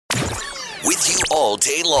with you all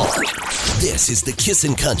day long. This is the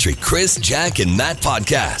Kissin' Country Chris, Jack, and Matt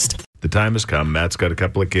podcast. The time has come. Matt's got a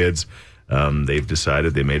couple of kids. They've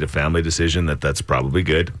decided, they made a family decision that's probably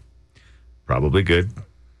good. Probably good.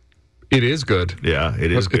 It is good. Yeah,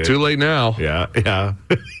 it is good. Too late now. Yeah.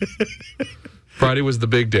 Friday was the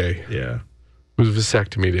big day. Yeah. It was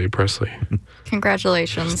vasectomy day, Presley.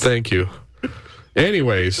 Congratulations. Thank you.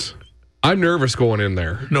 Anyways, I'm nervous going in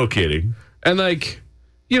there. No kidding. And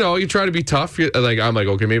you try to be tough. I'm like,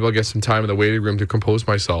 okay, maybe I'll get some time in the waiting room to compose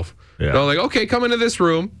myself. Yeah. And I'm like, okay, come into this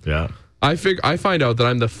room. Yeah. I find out that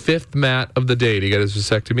I'm the 5th Matt of the day to get his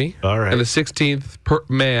vasectomy. All right. And the 16th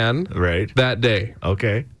man that day.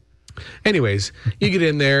 Okay. Anyways, you get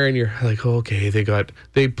in there and you're like, okay,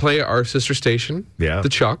 they play our sister station, the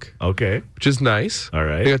Chuck. Okay. Which is nice. All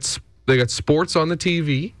right. They got sports on the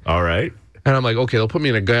TV. All right. And I'm like, okay, they'll put me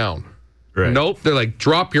in a gown. Right. Nope. They're like,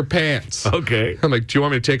 drop your pants. Okay. I'm like, do you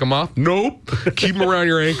want me to take them off? Nope. Keep them around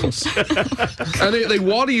your ankles. And they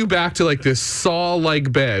waddle you back to like this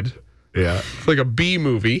Saw-like bed. Yeah. Like a B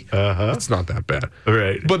movie. Uh-huh. It's not that bad.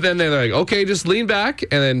 Right. But then they're like, okay, just lean back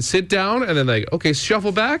and then sit down. And then like, okay,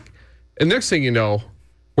 shuffle back. And next thing you know,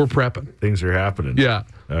 we're prepping. Things are happening. Yeah.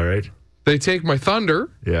 All right. They take my thunder.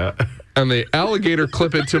 Yeah. And they alligator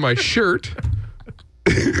clip it to my shirt.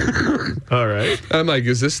 All right. I'm like,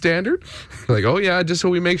 is this standard? They're like, oh yeah, just so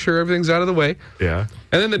we make sure everything's out of the way. Yeah.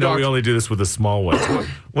 And then the doctor. We only do this with the small ones.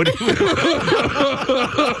 What do you?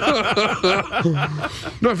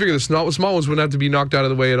 No, I figure the small ones wouldn't have to be knocked out of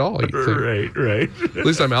the way at all. Right. At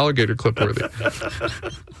least I'm alligator clip worthy.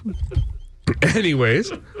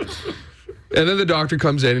 Anyways. And then the doctor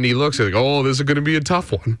comes in and he looks like, oh, this is going to be a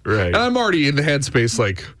tough one. Right. And I'm already in the headspace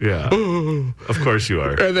like, yeah. Oh. Of course you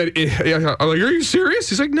are. And then I'm like, are you serious?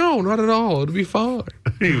 He's like, no, not at all. It'll be fine.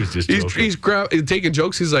 He was just joking. He's taking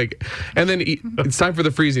jokes. He's like, and then it's time for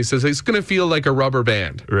the freeze. He says, it's going to feel like a rubber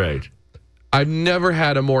band. Right. I've never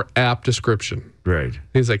had a more apt description. Right.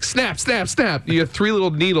 He's like, snap, snap, snap. You have 3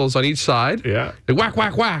 little needles on each side. Yeah. Like, whack,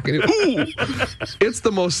 whack, whack. And that's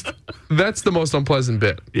the most unpleasant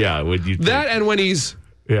bit. Yeah. And when he's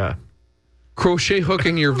crochet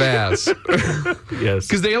hooking your vase. Yes.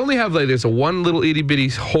 Because they only have there's a one little itty bitty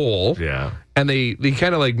hole. Yeah. And they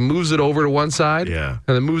kind of like moves it over to one side. Yeah.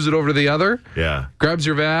 And then moves it over to the other. Yeah. Grabs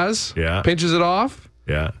your vase. Yeah. Pinches it off.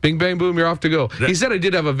 Yeah. Bing, bang, boom, you're off to go. He said I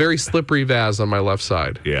did have a very slippery vase on my left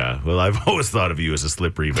side. Yeah. Well, I've always thought of you as a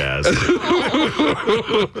slippery vase.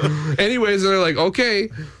 Anyways, they're like, okay,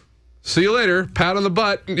 see you later. Pat on the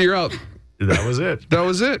butt. You're out. That was it.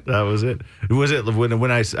 Was it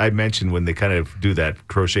when I mentioned when they kind of do that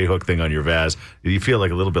crochet hook thing on your vase, you feel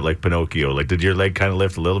like a little bit like Pinocchio. Like, did your leg kind of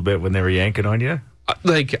lift a little bit when they were yanking on you?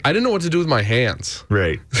 I didn't know what to do with my hands.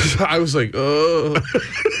 Right. I was like,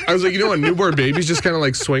 when newborn babies just kind of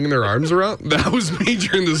like swinging their arms around? That was me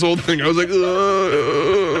during this whole thing. I was like,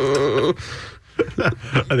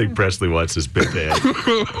 I think Presley wants this bit bad.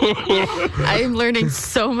 I'm learning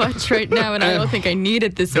so much right now, and I don't think I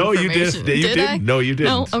needed this information. No, you didn't. No, you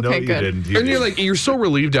didn't. No? Okay, good. And you're so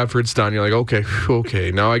relieved after it's done. You're like,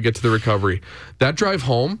 okay, now I get to the recovery. That drive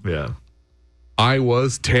home, I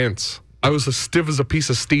was tense. I was as stiff as a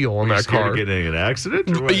piece of steel on that car. Getting in an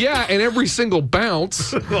accident? Or what? Yeah, and every single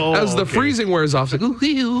bounce, as the freezing wears off, it's like,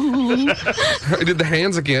 I did the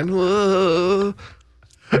hands again.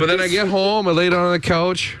 But then I get home, I lay down on the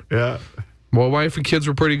couch. Yeah. My wife and kids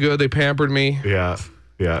were pretty good. They pampered me. Yeah.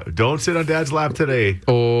 Yeah. Don't sit on Dad's lap today.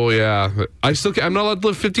 Oh, yeah. I'm not allowed to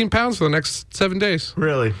lift 15 pounds for the next 7 days.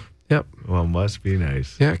 Really? Yep. Well, must be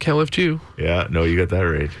nice. Yeah, can't lift you. Yeah. No, you got that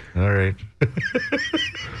right. All right.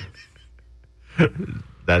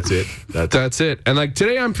 That's it. That's it. And like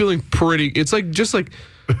today I'm feeling pretty, it's like just like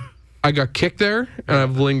I got kicked there and I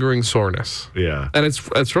have lingering soreness. Yeah. And it's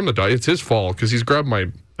from the dog. It's his fault because he's grabbed my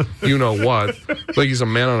what. Like he's a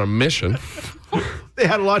man on a mission. They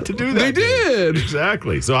had a lot to do that. They did.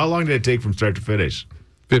 Exactly. So how long did it take from start to finish?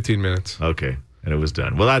 15 minutes. Okay. And it was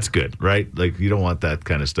done. Well, that's good, right? Like you don't want that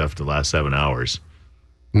kind of stuff to last 7 hours.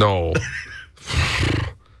 No.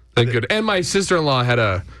 Thank good. And my sister-in-law had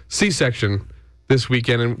a C-section this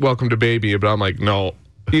weekend and welcomed a baby, but I'm like, no.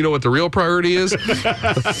 You know what the real priority is?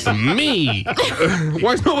 Me.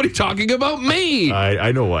 Why is nobody talking about me?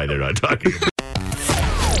 I know why they're not talking.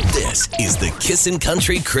 This is the Kissin'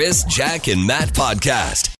 Country Chris, Jack, and Matt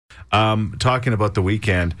podcast. Talking about the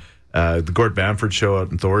weekend, the Gord Bamford show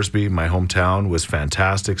out in Thorsby, my hometown, was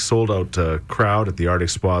fantastic. Sold out crowd at the Arctic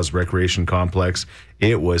Spas Recreation Complex.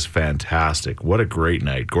 It was fantastic. What a great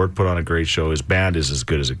night. Gord put on a great show. His band is as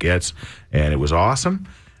good as it gets, and it was awesome.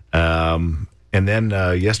 And then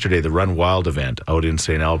yesterday, the Run Wild event out in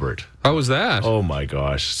St. Albert. How was that? Oh, my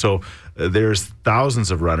gosh. So there's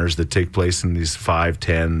thousands of runners that take place in these 5,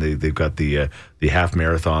 10. They've got the half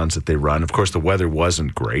marathons that they run. Of course, the weather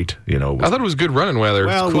wasn't great. You know, I thought it was good running weather.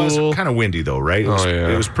 well, It's cool. it was kind of windy, though, right?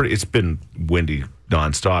 It was pretty. It's been windy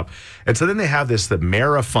nonstop. And so then they have the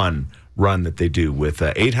Mara-Fun run that they do with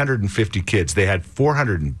 850 kids. They had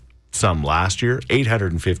 400 and some last year.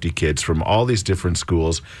 850 kids from all these different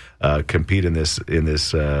schools compete in this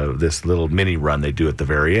little mini run they do at the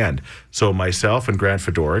very end. So myself and Grant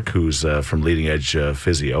Fedoric, who's from Leading Edge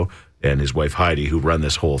Physio, and his wife Heidi, who run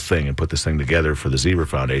this whole thing and put this thing together for the Zebra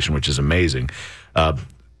Foundation, which is amazing.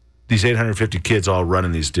 These 850 kids all run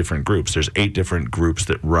in these different groups. There's 8 different groups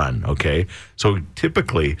that run, okay? So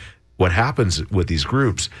typically what happens with these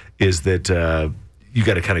groups is that you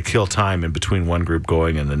got to kind of kill time in between one group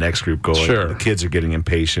going and the next group going. Sure. And the kids are getting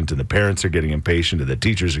impatient, and the parents are getting impatient, and the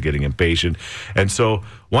teachers are getting impatient. And so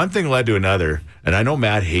one thing led to another, and I know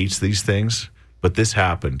Matt hates these things, but this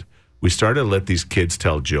happened. We started to let these kids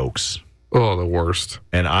tell jokes. Oh, the worst.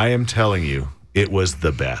 And I am telling you, it was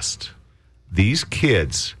the best. These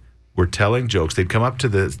kids were telling jokes. They'd come up to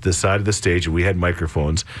the side of the stage, and we had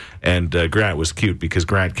microphones. And Grant was cute because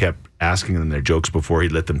Grant kept asking them their jokes before he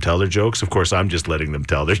let them tell their jokes. Of course, I'm just letting them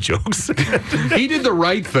tell their jokes. He did the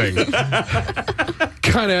right thing.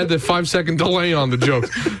 Kind of had the 5-second delay on the jokes.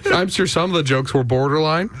 I'm sure some of the jokes were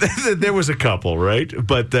borderline. There was a couple, right?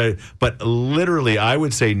 But literally, I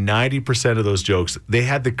would say 90% of those jokes, they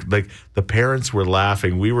had the parents were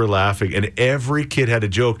laughing, we were laughing, and every kid had a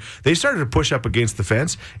joke. They started to push up against the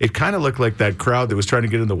fence. It kind of looked like that crowd that was trying to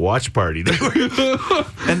get in the watch party.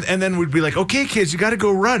 and then we'd be like, okay, kids, you got to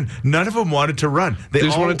go run. None of them wanted to run. They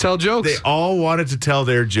just want to tell jokes. They all wanted to tell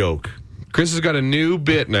their joke. Chris has got a new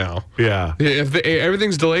bit now. Yeah. If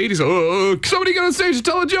everything's delayed, he's like, oh, somebody get on stage and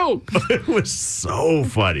tell a joke. It was so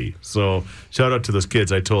funny. So shout out to those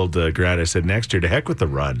kids. I told Grant, I said, next year, to heck with the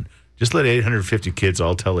run. Just let 850 kids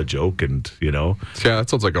all tell a joke and, Yeah, that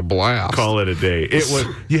sounds like a blast. call it a day. It was.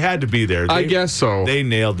 You had to be there. I guess so. They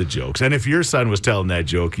nailed the jokes. And if your son was telling that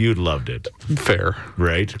joke, you'd loved it. Fair.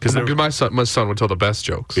 Right? Because my son would tell the best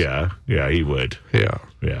jokes. Yeah, he would. Yeah.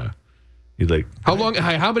 He'd like.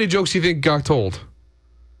 How many jokes do you think got told?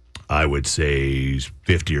 I would say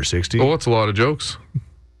 50 or 60. Oh, that's a lot of jokes.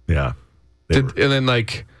 Yeah. And then,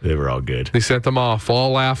 They were all good. they sent them off,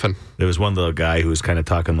 all laughing. There was one little guy who was kind of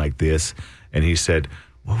talking like this, and he said,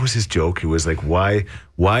 what was his joke? He was like, why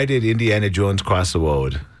did Indiana Jones cross the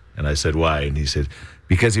road? And I said, why? And he said,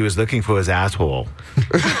 because he was looking for his asshole.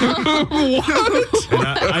 What?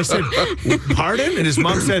 And I said, pardon? And his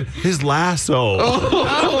mom said, his lasso.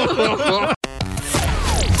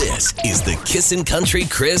 This is the Kissin' Country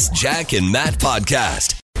Chris, Jack, and Matt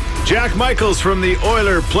podcast. Jack Michaels from the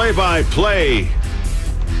Oiler play-by-play,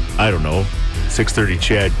 I don't know, 630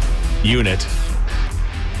 Chad unit.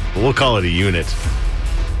 We'll call it a unit.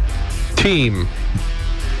 Team.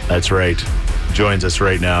 That's right. Joins us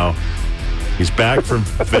right now. He's back from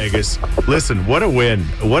Vegas. Listen, what a win.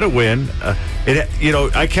 What a win.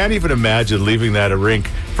 I can't even imagine leaving that a rink.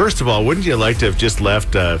 First of all, wouldn't you like to have just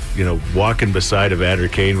left, walking beside Evander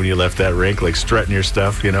Kane when you left that rink, like strutting your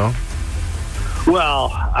stuff,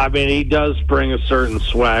 Well, I mean, he does bring a certain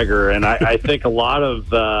swagger, and I think a lot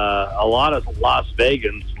of Las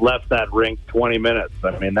Vegans left that rink 20 minutes.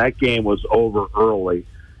 I mean, that game was over early,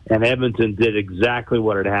 and Edmonton did exactly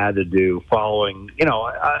what it had to do following,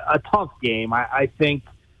 a tough game. I think,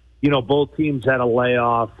 both teams had a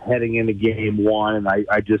layoff heading into game one, and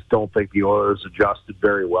I just don't think the Oilers adjusted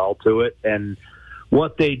very well to it. And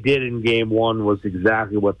what they did in game one was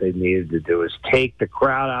exactly what they needed to do, is take the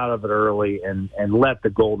crowd out of it early and let the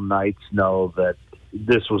Golden Knights know that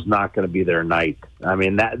this was not going to be their night. I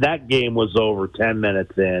mean, that game was over 10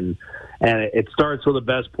 minutes in, and it starts with the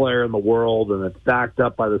best player in the world, and it's backed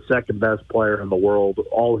up by the second best player in the world.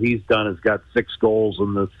 All he's done is got 6 goals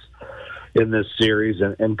in this series.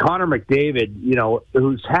 And Connor McDavid,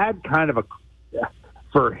 who's had kind of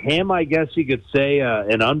for him, I guess you could say,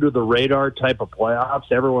 an under-the-radar type of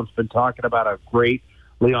playoffs. Everyone's been talking about how great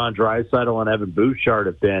Leon Draisaitl and Evan Bouchard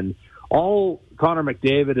have been. All Connor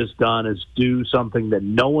McDavid has done is do something that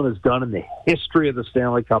no one has done in the history of the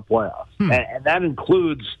Stanley Cup playoffs. And that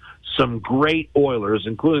includes some great Oilers,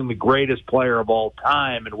 including the greatest player of all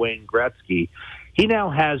time in Wayne Gretzky. He now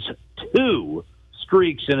has 2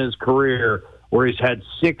 streaks in his career where he's had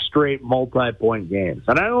 6 straight multi-point games.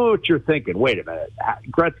 And I don't know what you're thinking. Wait a minute.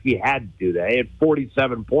 Gretzky had to do that. He had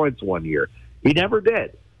 47 points one year. He never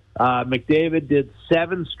did. McDavid did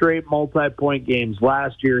 7 straight multi-point games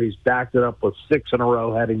last year. He's backed it up with 6 in a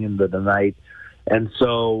row heading into the night. And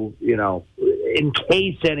so, in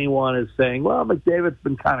case anyone is saying, well, McDavid's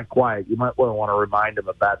been kind of quiet, you might want to remind him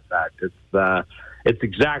of that fact. It's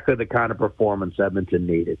exactly the kind of performance Edmonton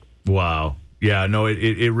needed. Wow. Yeah, no,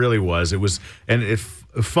 it really was. It was, and if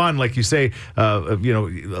fun, like you say,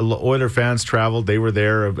 Oiler fans traveled. They were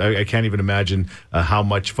there. I can't even imagine how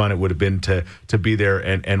much fun it would have been to be there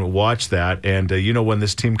and watch that. And, when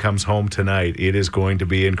this team comes home tonight, it is going to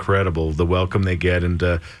be incredible, the welcome they get and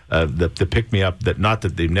the pick-me-up that not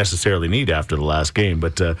that they necessarily need after the last game,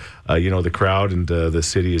 but, the crowd and the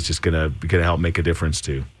city is just going to help make a difference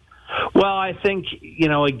too. Well, I think,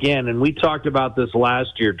 again, and we talked about this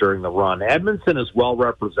last year during the run, Edmonton is well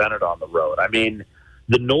represented on the road. I mean,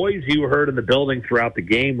 the noise you heard in the building throughout the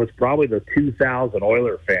game was probably the 2,000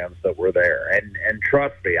 Oiler fans that were there. And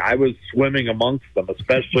trust me, I was swimming amongst them,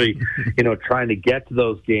 especially, trying to get to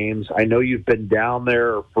those games. I know you've been down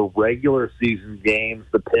there for regular season games,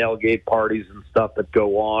 the tailgate parties and stuff that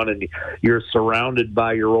go on, and you're surrounded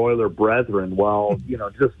by your Oiler brethren. Well,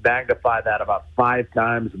 just magnify that about 5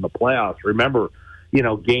 times in the playoffs. Remember,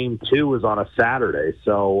 Game 2 was on a Saturday,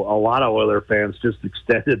 so a lot of Oiler fans just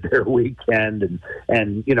extended their weekend,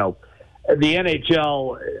 and the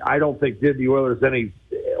NHL, I don't think did the Oiler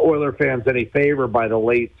fans any favor by the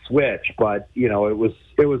late switch, but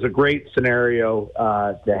it was a great scenario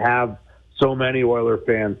to have so many Oiler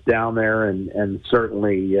fans down there, and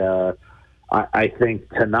certainly I think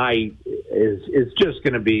tonight is just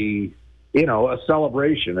going to be a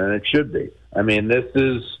celebration, and it should be. I mean, this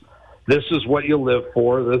is what you live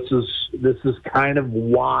for. This is kind of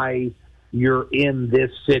why you're in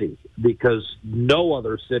this city, because no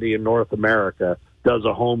other city in North America does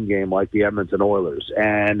a home game like the Edmonton Oilers.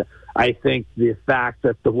 And I think the fact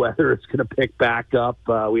that the weather is going to pick back up,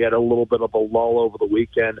 we had a little bit of a lull over the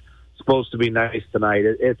weekend. It's supposed to be nice tonight.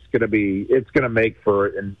 It's going to make for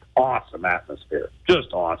an awesome atmosphere.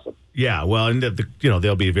 Just awesome. Yeah, well, and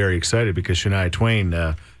they'll be very excited because Shania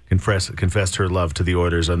Twain confessed her love to the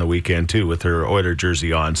Oilers on the weekend too, with her Oiler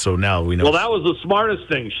jersey on. So now we know. Well, that was the smartest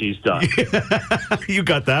thing she's done. You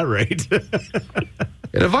got that right.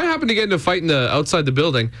 And if I happen to get into a fight outside the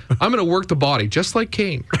building, I'm going to work the body just like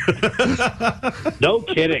Kane. No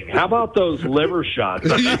kidding. How about those liver shots?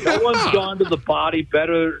 No one's gone to the body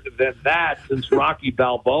better than that since Rocky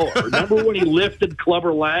Balboa. Remember when he lifted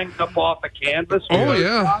Clubber Lang up off the canvas? Oh,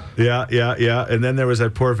 yeah. Yeah. And then there was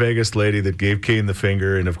that poor Vegas lady that gave Kane the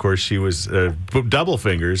finger, and of course she was double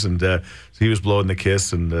fingers, and he was blowing the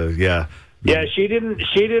kiss, and yeah. Yeah, she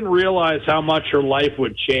didn't realize how much her life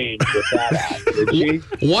would change with that act, did she?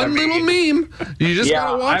 One little meme. You just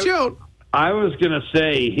gotta watch out. I was gonna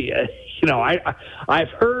say, I've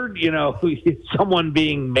heard, someone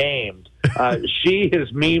being maimed. She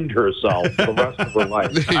has memed herself the rest of her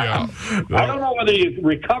life. Yeah. I don't know whether you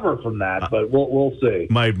recover from that, but we'll see.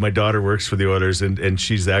 My daughter works for the Oilers, and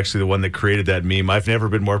she's actually the one that created that meme. I've never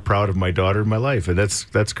been more proud of my daughter in my life, and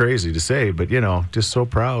that's crazy to say, but just so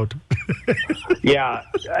proud. Yeah,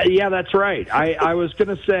 that's right. I was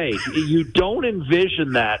going to say, you don't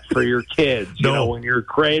envision that for your kids. When you're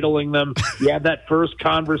cradling them, you have that first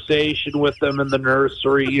conversation with them in the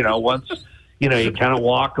nursery. Once. You kind of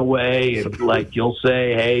walk away and you'll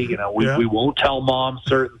say, hey, we won't tell mom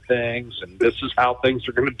certain things, and this is how things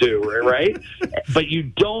are going to do, right? But you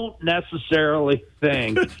don't necessarily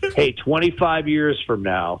think, hey, 25 years from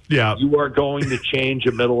now, you are going to change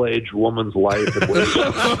a middle-aged woman's life.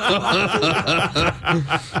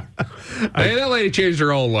 Hey, that lady changed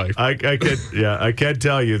her own life. I can't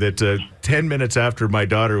tell you that 10 minutes after my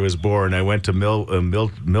daughter was born, I went to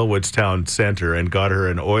Millwoodstown Center and got her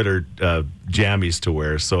an Oiler jammies to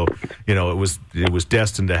wear. So, it was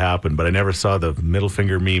destined to happen, but I never saw the middle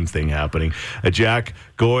finger meme thing happening. Jack,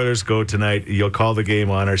 go Oilers, go tonight. You'll call the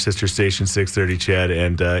game on our sister station, 630 Chad,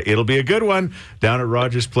 and it'll be a good one down at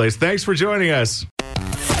Rogers Place. Thanks for joining us.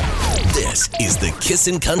 This is the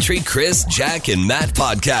Kissin' Country Chris, Jack, and Matt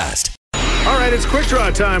podcast. All right, it's quick draw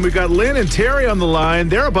time. We've got Lynn and Terry on the line.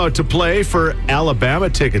 They're about to play for Alabama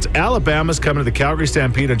tickets. Alabama's coming to the Calgary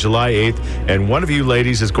Stampede on July 8th, and one of you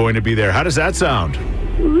ladies is going to be there. How does that sound?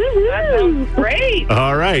 That sounds great.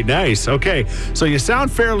 All right, nice. Okay, so you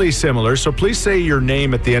sound fairly similar, so please say your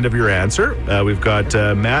name at the end of your answer. We've got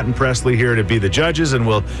Matt and Presley here to be the judges, and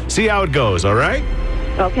we'll see how it goes, all right?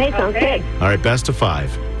 Okay, sounds good. All right, best of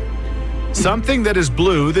 5. Something that is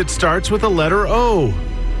blue that starts with a letter O.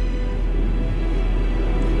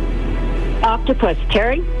 Octopus.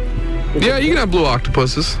 Terry? Yeah, you can have blue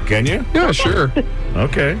octopuses. Can you? Yeah, sure.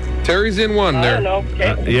 Okay. Terry's in one there. I don't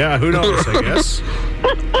know. Yeah, who knows, I guess.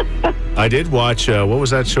 I did watch, what was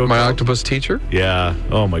that show My called? Octopus Teacher. Yeah.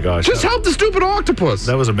 Oh, my gosh. Just help the stupid octopus.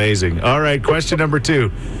 That was amazing. All right, question number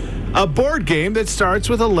 2. A board game that starts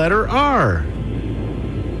with a letter R.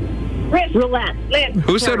 Risk. Roulette. Lynn.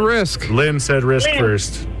 Who said Risk? Lynn said Risk Lynn.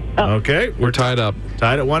 first. Oh. Okay, We're tied up.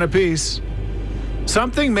 tied at 1 apiece.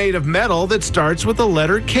 Something made of metal that starts with the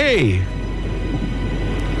letter K.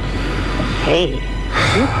 Hey.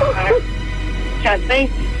 Can't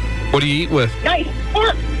think. What do you eat with? Nice.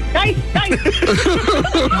 Fork. Nice.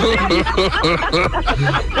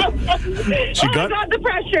 She got the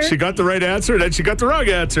pressure. She got the right answer, and then she got the wrong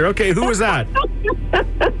answer. Okay, who was that?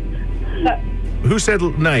 Who said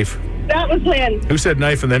knife? That was Lynn. Who said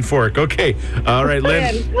knife and then fork? Okay. All right,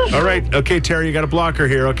 Lynn. All right. Okay, Terry, you got a blocker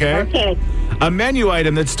here, okay? Okay. A menu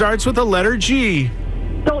item that starts with the letter G.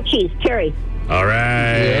 Goat cheese. Terry. All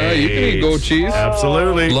right. Yeah, you can eat goat cheese.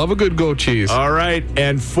 Absolutely. Love a good goat cheese. All right.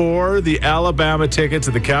 And for the Alabama ticket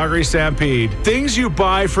to the Calgary Stampede, things you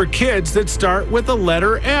buy for kids that start with the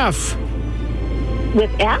letter F.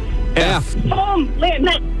 With F? F. Foam. Lynn.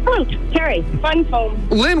 Fruit. Terry. Fun foam.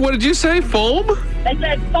 Lynn, what did you say? Foam? I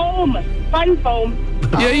said foam. Fun foam.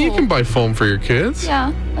 Yeah, you can buy foam for your kids.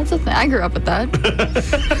 Yeah, that's a thing. I grew up with that.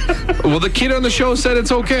 Well, the kid on the show said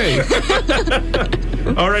it's okay.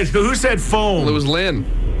 All right. Who said foam? It was Lynn.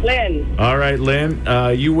 Lynn. All right, Lynn.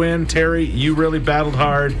 You win. Terry, you really battled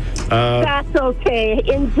hard. That's okay.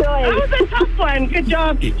 Enjoy. That was a tough one. Good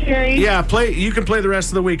job, Terry. Yeah, you can play the rest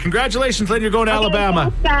of the week. Congratulations, Lynn. You're going to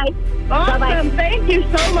Alabama. Thanks, guys. Awesome. Bye-bye. Thank you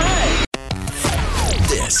so much.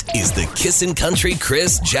 This is the Kissin' Country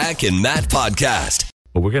Chris, Jack, and Matt podcast.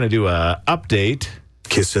 Well, we're going to do a update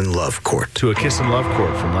Kissin' Love Court. to a Kiss and Love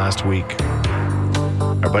court from last week.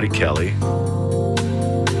 Our buddy Kelly,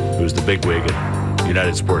 who's the bigwig at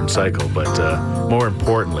United Sport and Cycle, but more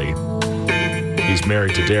importantly, he's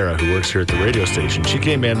married to Dara, who works here at the radio station. She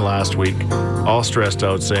came in last week all stressed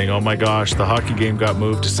out saying, oh my gosh, the hockey game got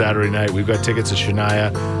moved to Saturday night. We've got tickets to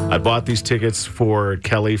Shania. I bought these tickets for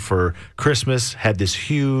Kelly for Christmas, had this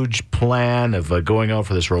huge plan of going out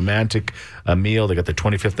for this romantic meal. They got their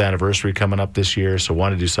 25th anniversary coming up this year, so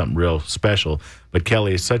wanted to do something real special. But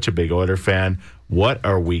Kelly is such a big Oiler fan. What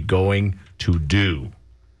are we going to do?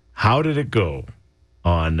 How did it go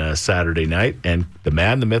on Saturday night? And the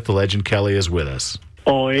man, the myth, the legend, Kelly is with us.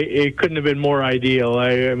 Oh, it couldn't have been more ideal.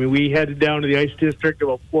 I mean, we headed down to the Ice District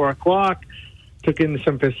about 4 o'clock, took in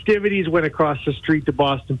some festivities, went across the street to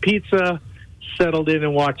Boston Pizza, settled in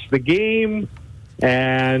and watched the game,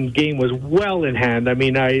 and game was well in hand. I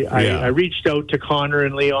mean, I reached out to Connor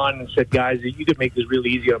and Leon and said, guys, you could make this really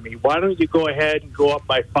easy on me. Why don't you go ahead and go up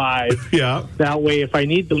by 5? Yeah. That way, if I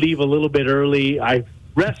need to leave a little bit early,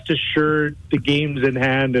 rest assured the game's in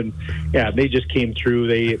hand. And yeah, they just came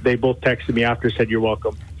through. They both texted me after, said, you're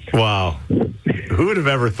welcome. Wow. Who would have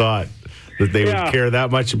ever thought that they would care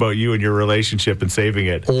that much about you and your relationship and saving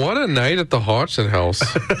it? What a night at the Hodgson house.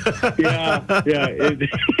 Yeah.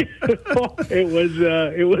 It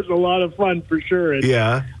was a lot of fun for sure. And,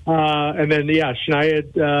 and then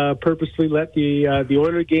Shania purposely let the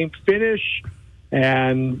Oiler game finish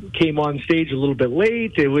and came on stage a little bit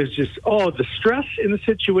late. It was just, the stress in the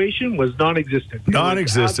situation was non-existent.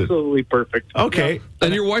 Non-existent. Absolutely perfect. Okay. Yeah.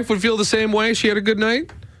 And your wife would feel the same way? She had a good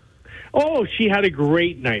night? Oh, she had a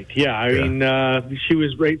great night. Yeah, I mean, she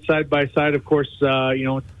was right side by side. Of course,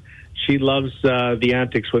 she loves the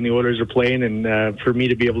antics when the Oilers are playing, and for me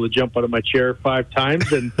to be able to jump out of my chair 5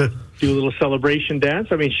 times and do a little celebration dance,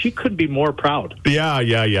 I mean, she couldn't be more proud.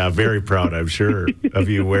 Yeah. Very proud, I'm sure, of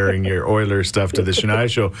you wearing your Oilers stuff to the Shania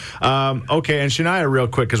show. Okay, and Shania, real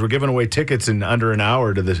quick, because we're giving away tickets in under an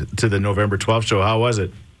hour to the November 12th show. How was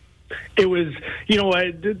it? It was,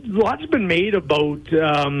 lots been made about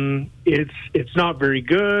it's not very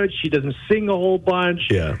good. She doesn't sing a whole bunch.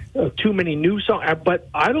 Yeah. Too many new songs. But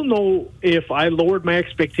I don't know if I lowered my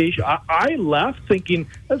expectation. I left thinking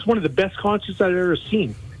that's one of the best concerts I've ever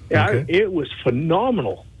seen. Okay. It was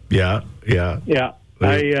phenomenal. Yeah. Yeah. A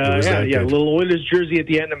little Oilers jersey at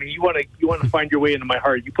the end. I mean, you want to find your way into my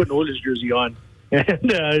heart. You put an Oilers jersey on,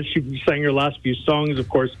 and she sang her last few songs. Of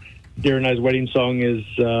course, Dara and I's wedding song is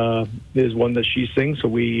one that she sings. So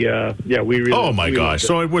we really. Oh my gosh!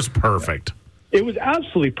 So it was perfect. It was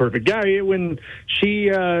absolutely perfect. Yeah, when she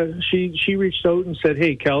reached out and said,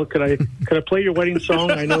 "Hey, Kel, could I play your wedding song?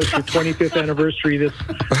 I know it's your 25th anniversary this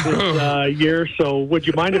year. So would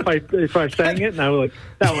you mind if I sang it?" And I was like,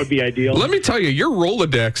 "That would be ideal." Let me tell you, your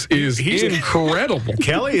Rolodex is incredible.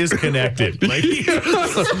 Kelly is connected.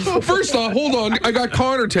 First off, hold on. I got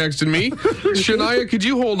Connor texting me. Shania, could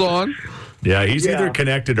you hold on? Yeah, he's either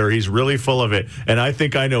connected or he's really full of it, and I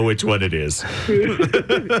think I know which one it is.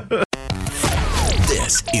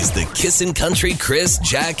 This is the Kissin' Country Chris,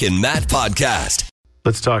 Jack, and Matt podcast.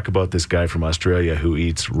 Let's talk about this guy from Australia who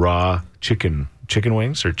eats raw chicken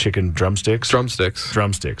wings or chicken drumsticks?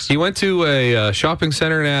 Drumsticks. He went to a shopping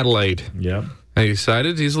center in Adelaide. Yeah. And he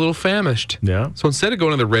decided he's a little famished. Yeah. So instead of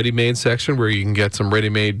going to the ready-made section where you can get some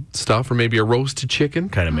ready-made stuff or maybe a roasted chicken.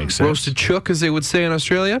 Kind of makes sense. Roasted chook, as they would say in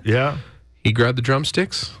Australia. Yeah. He grabbed the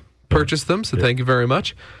drumsticks, purchased them, said thank you very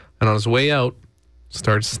much. And on his way out,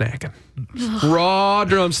 started snacking. Raw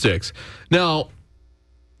drumsticks. Now,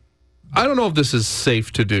 I don't know if this is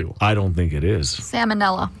safe to do. I don't think it is.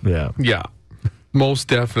 Salmonella. Yeah. Yeah. Most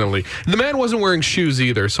definitely. The man wasn't wearing shoes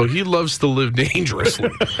either, so he loves to live dangerously.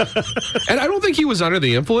 And I don't think he was under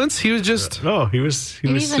the influence. He was just he was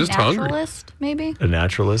Maybe he's just a hungry. naturalist, maybe? a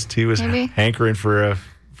naturalist. He was Maybe. hankering for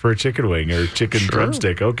a chicken wing or chicken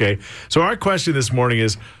drumstick. Okay. So our question this morning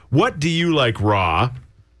is, what do you like raw?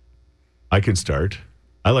 I can start.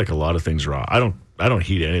 I like a lot of things raw. I don't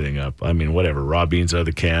heat anything up. I mean, whatever. Raw beans out of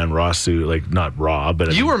the can, raw soup, like not raw,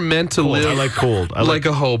 but You were meant to cold. live I like cold. I like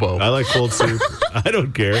a hobo. I like cold soup. I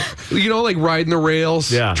don't care. You know, like riding the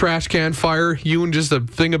rails, Yeah. trash can fire, you and just a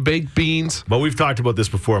thing of baked beans. But we've talked about this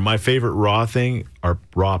before. My favorite raw thing are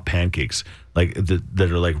raw pancakes, like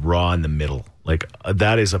that are like raw in the middle. Like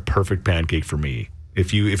that is a perfect pancake for me.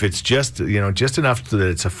 If it's just just enough that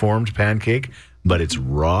it's a formed pancake, but it's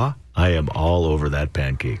raw, I am all over that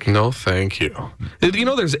pancake. No, thank you. You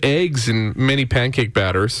know, there's eggs in many pancake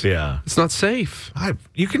batters. Yeah. It's not safe.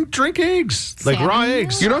 You can drink eggs, like raw Salmon?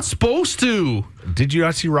 eggs. You're not supposed to. Did you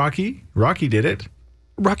not see Rocky? Rocky did it,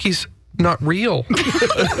 Rocky's not real.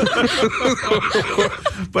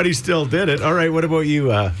 but he still did it. All right, what about you,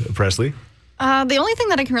 Presley? The only thing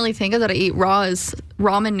that I can really think of that I eat raw is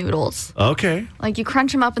ramen noodles. Okay. Like you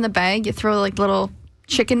crunch them up in the bag, you throw like little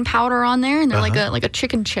chicken powder on there, and they're like a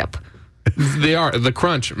chicken chip. They are. The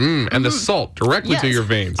crunch and the salt directly to Yes. your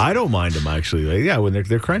veins. I don't mind them actually. Like, when they're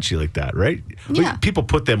crunchy like that, right? Yeah. People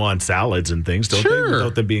put them on salads and things, don't Sure. they?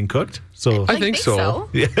 Without them being cooked. So I think so.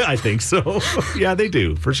 yeah, I think so. Yeah, they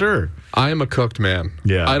do for sure. I am a cooked man.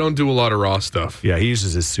 Yeah. I don't do a lot of raw stuff. Yeah, he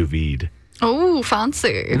uses his sous vide. Oh,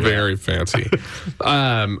 fancy. Very fancy.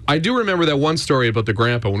 I do remember that one story about the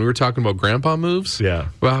grandpa when we were talking about grandpa moves. Yeah.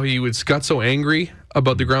 Well, got so angry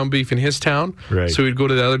about the ground beef in his town. Right. So he'd go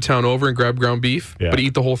to the other town over and grab ground beef, Yeah. but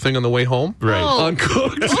eat the whole thing on the way home. Right. Oh.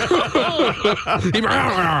 Uncooked. I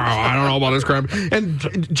don't know about this ground beef.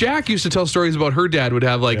 And Jack used to tell stories about her dad would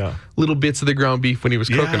have little bits of the ground beef when he was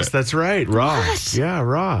cooking Yes, it. that's right. Raw. What? Yeah,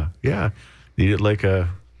 raw. Yeah. Eat it like a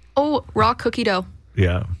Oh, raw cookie dough.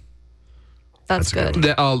 yeah. That's That's a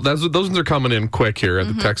good. good Those ones are coming in quick here at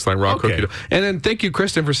the text line, raw Okay. cookie dough. And then thank you,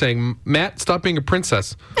 Kristen, for saying, Matt, stop being a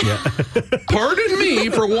princess. Yeah. Pardon me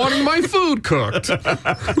for wanting my food cooked.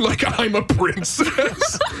 Like I'm a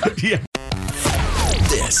princess. Yeah.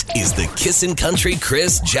 This is the Kissin' Country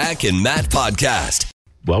Chris, Jack, and Matt podcast.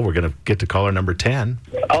 Well, we're gonna get to caller number 10.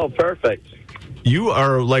 Oh, perfect. You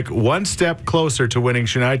are like one step closer to winning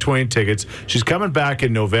Shania Twain tickets. She's coming back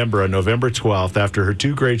in November, on November 12th, after her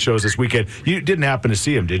 2 great shows this weekend. You didn't happen to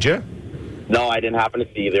see them, did you? No, I didn't happen to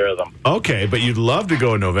see either of them. Okay, but you'd love to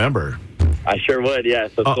go in November. I sure would, yeah.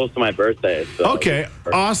 So it's close to my birthday. So Okay,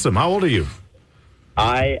 awesome. How old are you?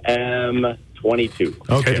 I am 22.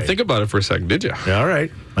 Okay, think about it for a second, did you? All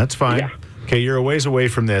right, that's fine. Yeah. Okay, you're a ways away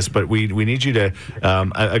from this, but we need you to,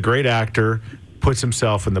 a great actor puts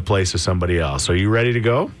himself in the place of somebody else. Are you ready to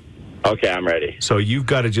go? Okay, I'm ready. So you've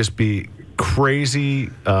got to just be crazy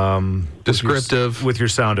Descriptive. with your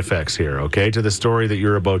sound effects here, okay, to the story that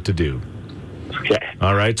you're about to do. Okay.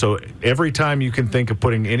 All right, so every time you can think of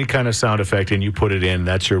putting any kind of sound effect in, you put it in.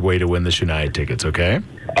 That's your way to win the Shania tickets, okay?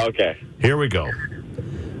 Okay. Here we go.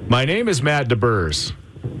 My name is Matt DeBurs.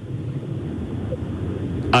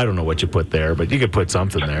 I don't know what you put there, but you could put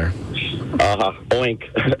something there. Oink.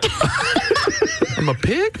 I'm a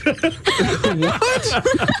pig?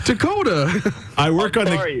 What? Dakota. I work on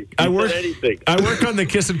Sorry. the I You work said anything. I work on the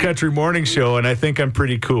Kissin' Country Morning Show, and I think I'm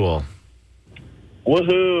pretty cool.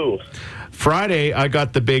 Woohoo. Friday, I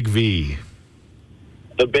got the big V.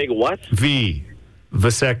 The big what? V.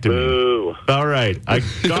 Vasectomy. Boo. All right.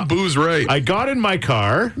 Boo's right. I got in my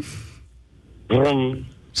car, Vroom.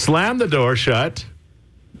 slammed the door shut,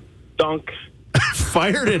 Dunk.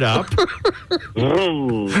 fired it up.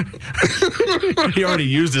 Vroom. He already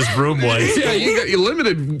used his broom once. Yeah, you got your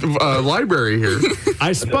limited library here.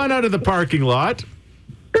 I spun out of the parking lot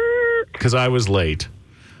because I was late.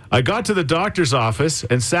 I got to the doctor's office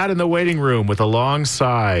and sat in the waiting room with a long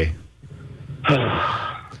sigh.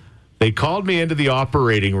 They called me into the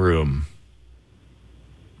operating room.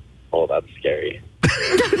 Oh, that's scary.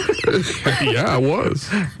 Yeah, it was.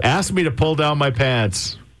 Asked me to pull down my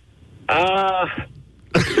pants.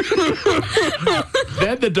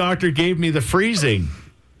 Then the doctor gave me the freezing.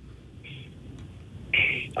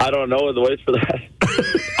 I don't know the ways for that.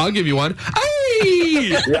 I'll give you one.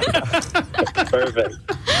 Aye! Perfect.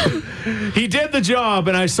 He did the job,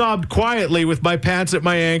 and I sobbed quietly with my pants at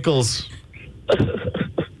my ankles.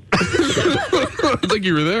 I think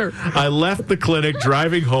you were there. I left the clinic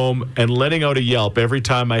driving home and letting out a yelp every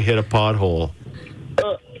time I hit a pothole.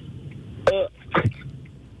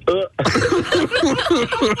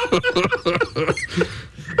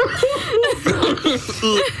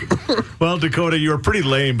 Well, Dakota, you were pretty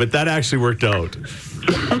lame, but that actually worked out.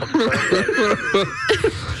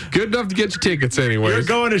 Good enough to get your tickets anyways. You're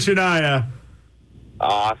going to Shania.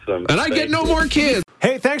 Awesome. And I get no more kids.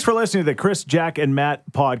 Hey, thanks for listening to the Chris, Jack, and Matt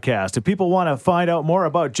podcast. If people want to find out more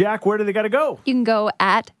about Jack, where do they got to go? You can go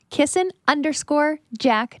at kissin_Jack,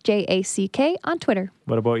 Jack, on Twitter.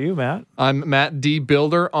 What about you, Matt? I'm Matt D.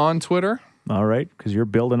 Builder on Twitter. All right, because you're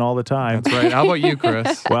building all the time. That's right. How about you,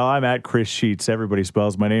 Chris? Well, I'm at Chris Sheets. Everybody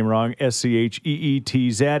spells my name wrong, Scheetz.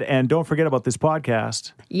 And don't forget about this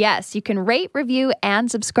podcast. Yes, you can rate, review, and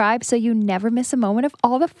subscribe so you never miss a moment of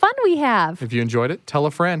all the fun we have. If you enjoyed it, tell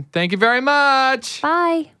a friend. Thank you very much.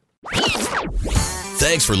 Bye.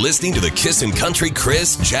 Thanks for listening to the Kissin' Country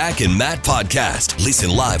Chris, Jack, and Matt podcast. Listen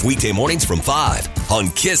live weekday mornings from 5 on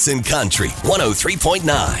Kissin' Country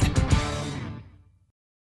 103.9.